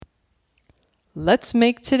Let's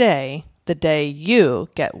make today the day you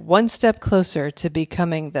get one step closer to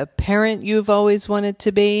becoming the parent you've always wanted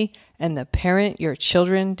to be and the parent your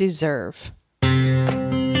children deserve.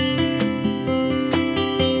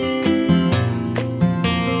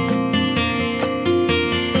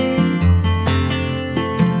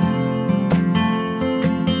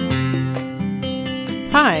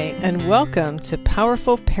 Hi, and welcome to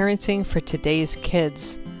Powerful Parenting for Today's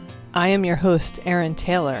Kids. I am your host, Erin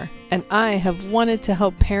Taylor, and I have wanted to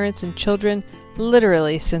help parents and children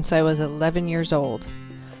literally since I was 11 years old.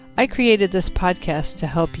 I created this podcast to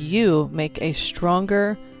help you make a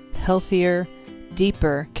stronger, healthier,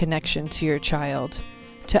 deeper connection to your child,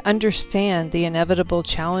 to understand the inevitable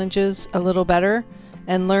challenges a little better,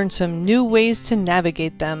 and learn some new ways to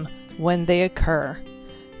navigate them when they occur.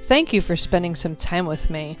 Thank you for spending some time with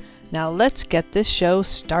me. Now let's get this show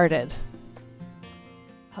started.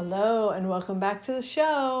 Hello and welcome back to the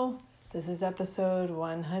show. This is episode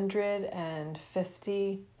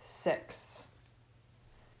 156.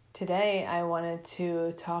 Today I wanted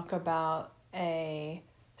to talk about a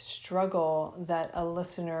struggle that a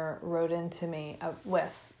listener wrote into me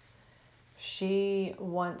with. She's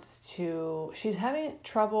having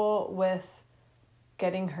trouble with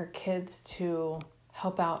getting her kids to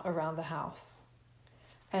help out around the house.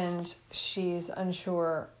 And she's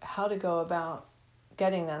unsure how to go about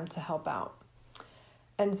getting them to help out.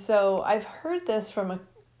 And so I've heard this from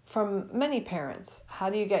many parents. How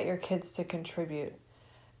do you get your kids to contribute?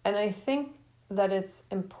 And I think that it's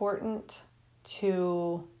important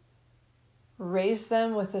to raise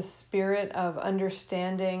them with a spirit of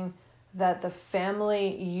understanding that the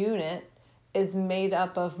family unit is made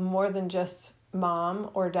up of more than just mom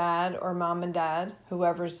or dad or mom and dad,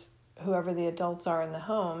 whoever the adults are in the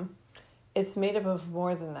home. It's made up of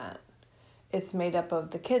more than that. It's made up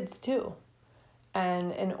of the kids too.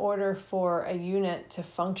 And in order for a unit to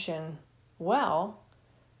function well,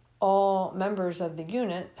 all members of the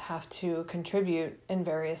unit have to contribute in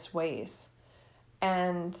various ways.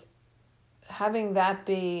 And having that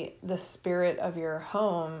be the spirit of your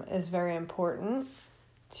home is very important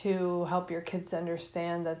to help your kids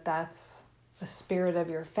understand that that's the spirit of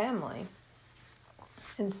your family.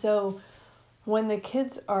 And so when the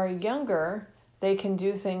kids are younger, they can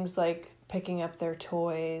do things like picking up their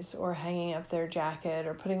toys or hanging up their jacket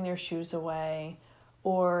or putting their shoes away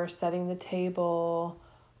or setting the table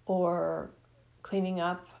or cleaning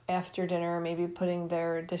up after dinner, maybe putting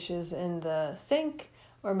their dishes in the sink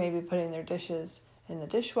or maybe putting their dishes in the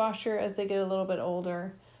dishwasher as they get a little bit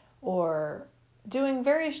older, or doing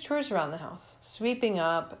various chores around the house, sweeping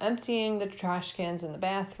up, emptying the trash cans in the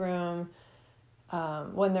bathroom.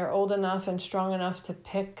 When they're old enough and strong enough to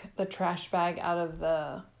pick the trash bag out of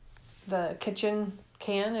the kitchen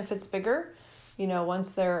can if it's bigger,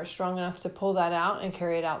 once they're strong enough to pull that out and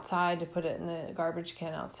carry it outside to put it in the garbage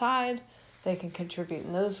can outside, they can contribute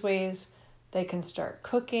in those ways. They can start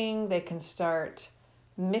cooking, they can start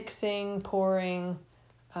mixing, pouring,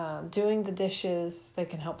 doing the dishes, they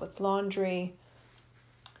can help with laundry.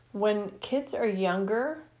 When kids are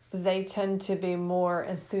younger, they tend to be more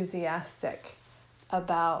enthusiastic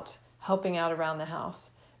about helping out around the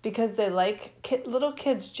house because little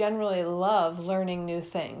kids generally love learning new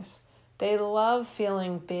things. They love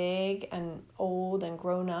feeling big and old and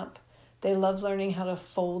grown up. They love learning how to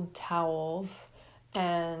fold towels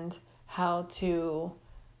and how to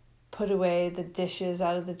put away the dishes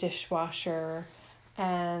out of the dishwasher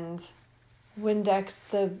and Windex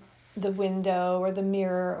the window or the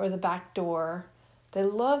mirror or the back door. They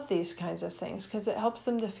love these kinds of things because it helps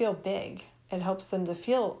them to feel big. It helps them to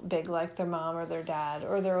feel big like their mom or their dad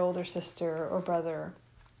or their older sister or brother.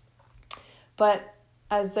 But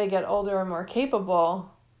as they get older and more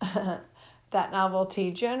capable, that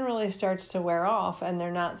novelty generally starts to wear off and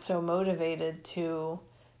they're not so motivated to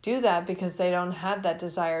do that because they don't have that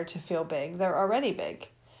desire to feel big. They're already big.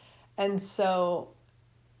 And so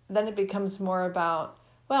then it becomes more about,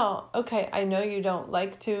 well, okay, I know you don't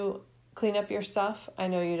like to clean up your stuff. I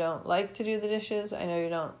know you don't like to do the dishes. I know you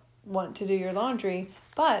don't want to do your laundry,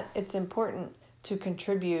 but it's important to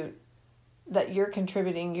contribute, that you're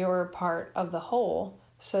contributing your part of the whole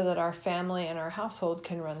so that our family and our household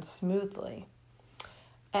can run smoothly.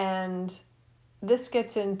 And this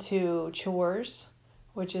gets into chores,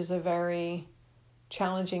 which is a very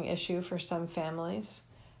challenging issue for some families.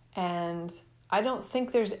 And I don't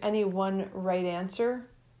think there's any one right answer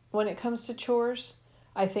when it comes to chores.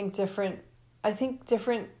 I think different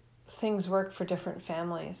things work for different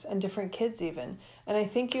families and different kids even. And I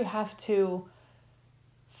think you have to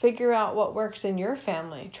figure out what works in your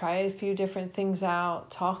family. Try a few different things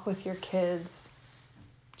out. Talk with your kids.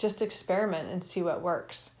 just experiment and see what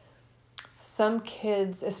works. Some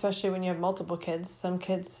kids, especially when you have multiple kids, some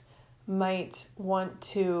kids might want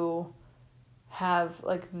to have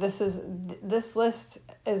like, this list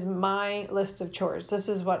is my list of chores. This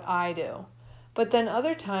is what I do. But then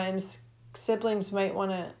other times siblings might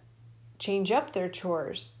want to change up their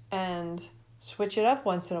chores and switch it up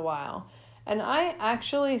once in a while. And I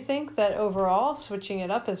actually think that overall switching it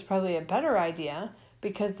up is probably a better idea,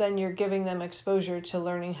 because then you're giving them exposure to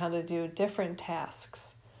learning how to do different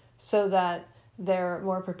tasks so that they're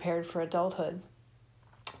more prepared for adulthood.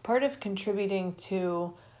 Part of contributing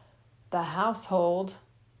to the household,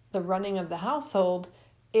 the running of the household,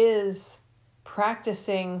 is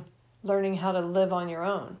practicing learning how to live on your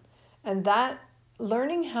own. And that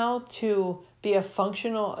learning how to be a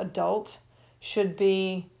functional adult should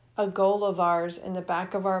be a goal of ours in the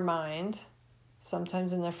back of our mind,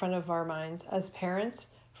 sometimes in the front of our minds as parents,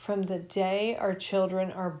 from the day our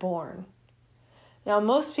children are born. Now,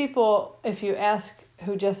 most people, if you ask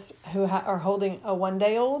who are holding a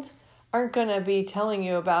 1-day-old, aren't going to be telling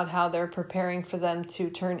you about how they're preparing for them to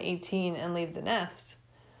turn 18 and leave the nest.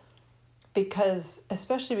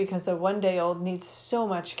 Especially because a 1-day-old needs so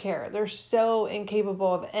much care. They're so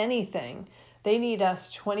incapable of anything. They need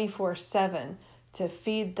us 24/7 to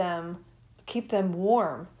feed them, keep them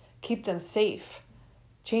warm, keep them safe,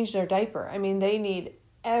 change their diaper. I mean, they need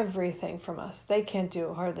everything from us. They can't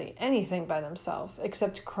do hardly anything by themselves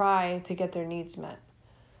except cry to get their needs met.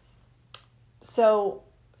 So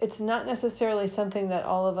it's not necessarily something that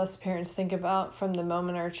all of us parents think about from the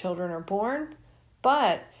moment our children are born,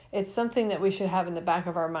 but it's something that we should have in the back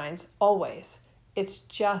of our minds always. It's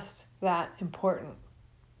just that important.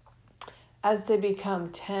 As they become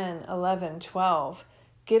 10, 11, 12,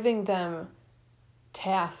 giving them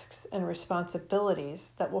tasks and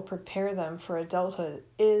responsibilities that will prepare them for adulthood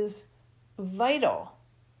is vital.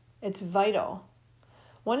 It's vital.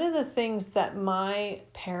 One of the things that my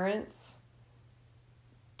parents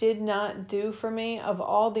did not do for me, of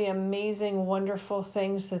all the amazing, wonderful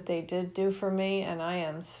things that they did do for me, and I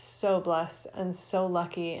am so blessed and so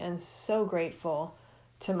lucky and so grateful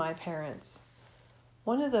to my parents,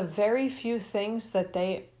 one of the very few things that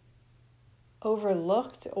they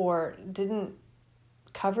overlooked or didn't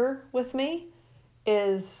cover with me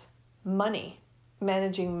is money,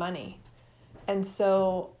 managing money. And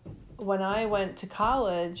so when I went to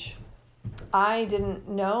college, I didn't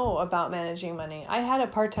know about managing money. I had a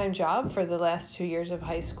part-time job for the last 2 years of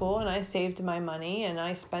high school, and I saved my money and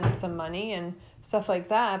I spent some money and stuff like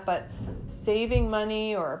that. But saving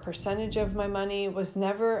money or a percentage of my money was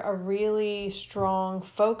never a really strong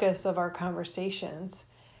focus of our conversations.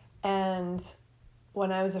 And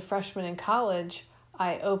when I was a freshman in college,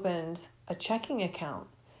 I opened a checking account.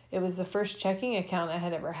 It was the first checking account I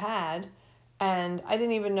had ever had, and I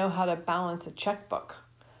didn't even know how to balance a checkbook.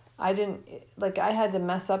 I had to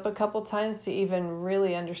mess up a couple times to even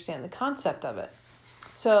really understand the concept of it.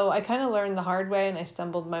 So I kind of learned the hard way, and I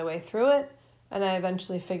stumbled my way through it, and I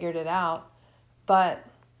eventually figured it out. But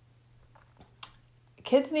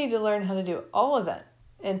kids need to learn how to do all of it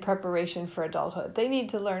in preparation for adulthood. They need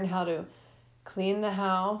to learn how to clean the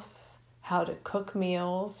house, how to cook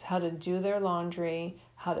meals, how to do their laundry,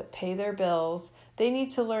 how to pay their bills. They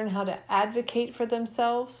need to learn how to advocate for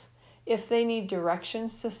themselves. If they need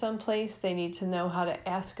directions to some place, they need to know how to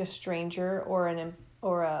ask a stranger or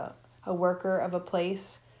a worker of a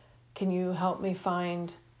place, can you help me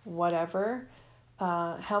find whatever?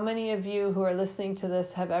 How many of you who are listening to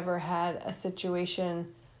this have ever had a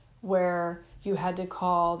situation where you had to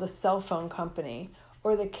call the cell phone company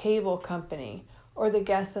or the cable company or the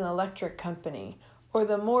gas and electric company or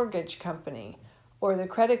the mortgage company or the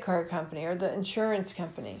credit card company or the insurance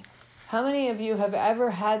company? How many of you have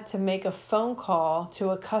ever had to make a phone call to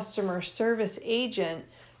a customer service agent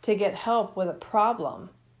to get help with a problem?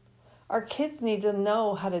 Our kids need to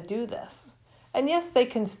know how to do this. And yes, they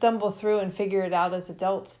can stumble through and figure it out as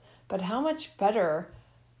adults, but how much better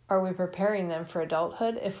are we preparing them for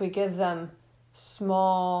adulthood if we give them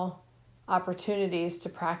small opportunities to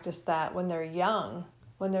practice that when they're young,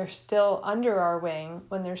 when they're still under our wing,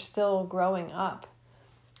 when they're still growing up?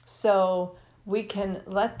 So we can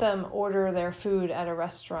let them order their food at a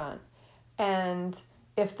restaurant. And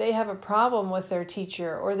if they have a problem with their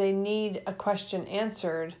teacher or they need a question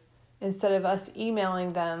answered, instead of us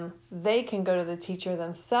emailing them, they can go to the teacher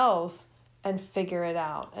themselves and figure it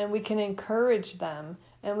out. And we can encourage them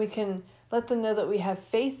and we can let them know that we have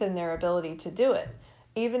faith in their ability to do it.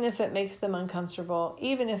 Even if it makes them uncomfortable,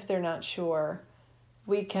 even if they're not sure,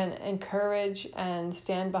 we can encourage and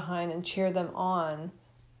stand behind and cheer them on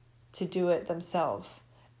to do it themselves.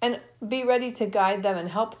 and be ready to guide them and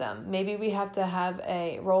help them. Maybe we have to have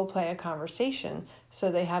a role play, a conversation,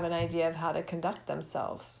 so they have an idea of how to conduct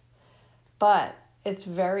themselves. But it's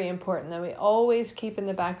very important that we always keep in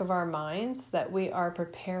the back of our minds that we are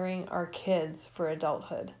preparing our kids for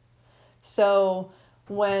adulthood. So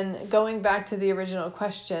when going back to the original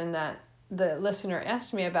question that the listener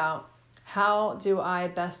asked me about, how do I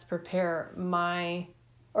best prepare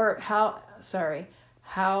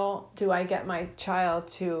how do I get my child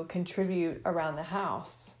to contribute around the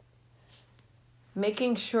house?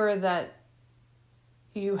 Making sure that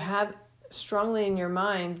you have strongly in your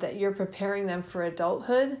mind that you're preparing them for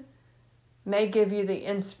adulthood may give you the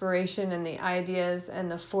inspiration and the ideas and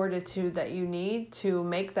the fortitude that you need to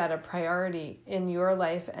make that a priority in your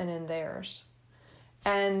life and in theirs.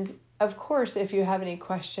 And of course, if you have any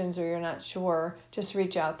questions or you're not sure, just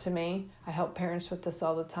reach out to me. I help parents with this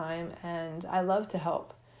all the time, and I love to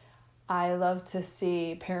help. I love to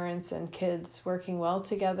see parents and kids working well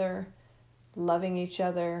together, loving each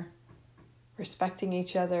other, respecting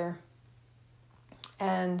each other,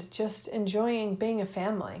 and just enjoying being a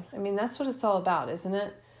family. I mean, that's what it's all about, isn't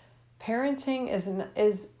it? Parenting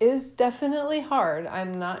is definitely hard.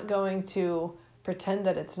 I'm not going to pretend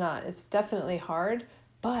that it's not. It's definitely hard,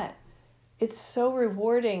 but it's so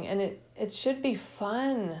rewarding, and it should be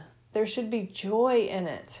fun. There should be joy in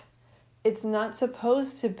it. It's not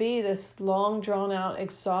supposed to be this long, drawn-out,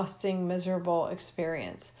 exhausting, miserable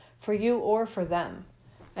experience for you or for them.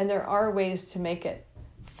 And there are ways to make it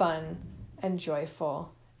fun and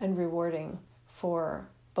joyful and rewarding for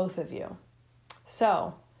both of you.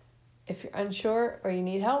 So, if you're unsure or you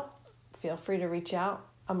need help, feel free to reach out.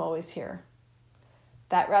 I'm always here.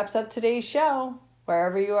 That wraps up today's show.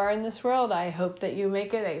 Wherever you are in this world, I hope that you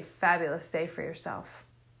make it a fabulous day for yourself.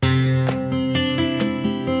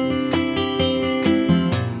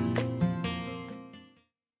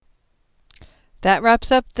 That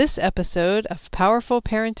wraps up this episode of Powerful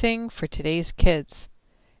Parenting for Today's Kids.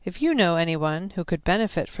 If you know anyone who could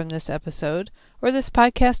benefit from this episode or this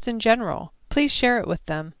podcast in general, please share it with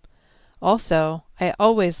them. Also, I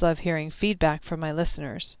always love hearing feedback from my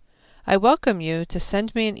listeners. I welcome you to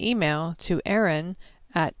send me an email to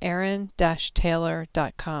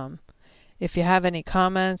erin@erin-taylor.com if you have any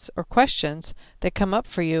comments or questions that come up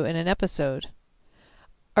for you in an episode.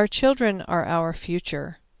 Our children are our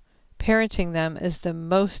future. Parenting them is the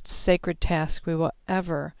most sacred task we will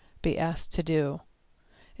ever be asked to do.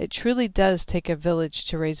 It truly does take a village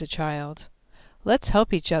to raise a child. Let's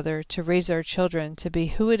help each other to raise our children to be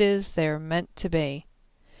who it is they are meant to be.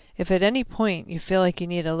 If at any point you feel like you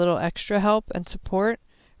need a little extra help and support,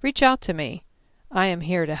 reach out to me. I am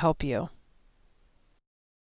here to help you.